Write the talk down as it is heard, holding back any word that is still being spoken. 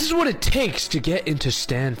is what it takes to get into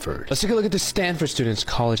Stanford. Let's take a look at the Stanford student's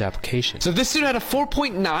college application. So this student had a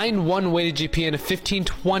 4.91 weighted GPA and a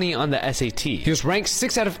 1520 on the SAT. He was ranked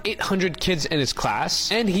 6 out of 800 kids in his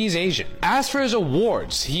class, and he's Asian. As for his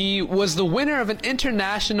awards, he was the winner of an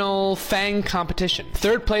international FANG competition,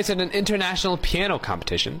 3rd place at an international piano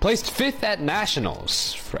competition, placed 5th at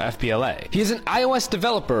nationals for FBLA. He is an iOS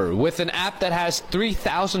developer with an app that has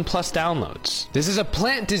 3,000 plus downloads. This is a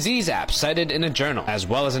plant disease app cited in a journal, as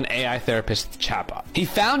well as an AI therapist chatbot. He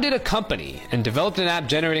founded a company and developed an app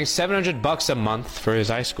generating $700 a month for his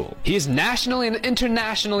high school. He is nationally and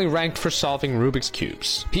internationally ranked for solving Rubik's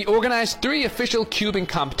Cubes. He organized 3 official cubing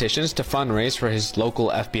competitions to fundraise for his local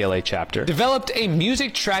FBLA chapter, developed a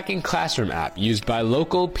music tracking classroom app used by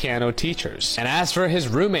local piano teachers. And as for his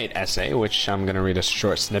roommate essay, which I'm going to read a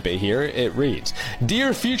short snippet here, it reads,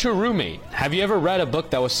 "Dear future roommate, have you ever read a book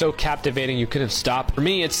that was so captivating you couldn't stop? For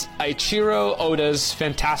me, it's Eiichiro Oda's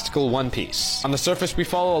fantastical One Piece. On the surface, we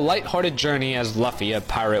follow a lighthearted journey as Luffy, a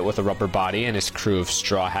pirate with a rubber body, and his crew of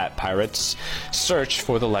Straw Hat pirates search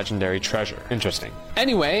for the legendary treasure." Interesting.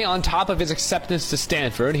 Anyway, on top of his acceptance to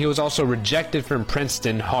Stanford, he was also rejected from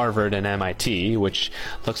Princeton, Harvard, and MIT, which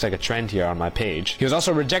looks like a trend here on my page. He was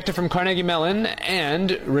also rejected from Carnegie Mellon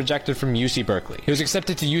and rejected from UC Berkeley. He was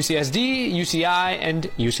accepted to UCSD, UCI, and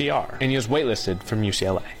UCR, and he was waitlisted from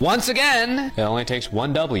UCLA. Once again, it only takes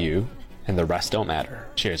one W, and the rest don't matter.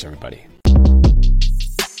 Cheers, everybody.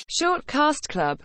 Short Cast Club